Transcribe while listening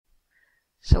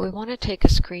So we want to take a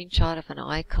screenshot of an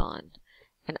icon.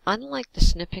 And unlike the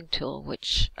snipping tool,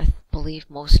 which I believe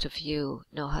most of you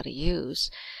know how to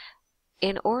use,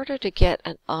 in order to get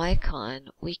an icon,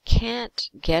 we can't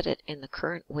get it in the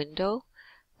current window.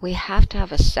 We have to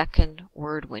have a second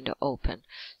Word window open.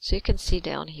 So you can see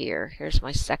down here, here's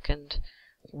my second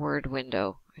Word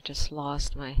window. I just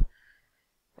lost my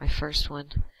first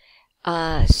one.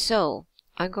 So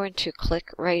I'm going to click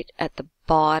right at the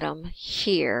bottom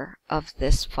here of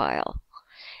this file.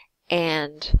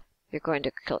 And you're going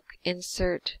to click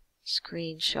Insert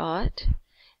Screenshot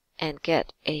and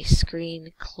get a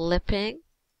screen clipping.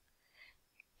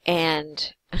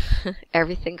 And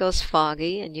everything goes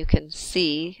foggy, and you can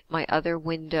see my other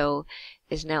window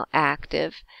is now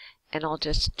active. And I'll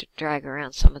just drag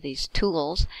around some of these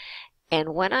tools.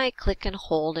 And when I click and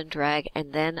hold and drag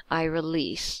and then I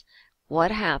release,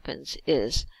 what happens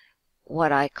is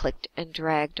what I clicked and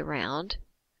dragged around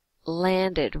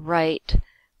landed right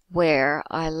where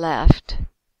I left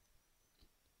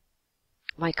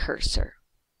my cursor.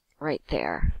 Right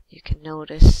there. You can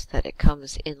notice that it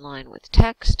comes in line with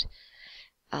text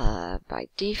by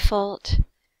default,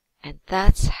 and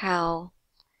that's how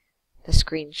the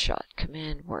screenshot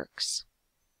command works.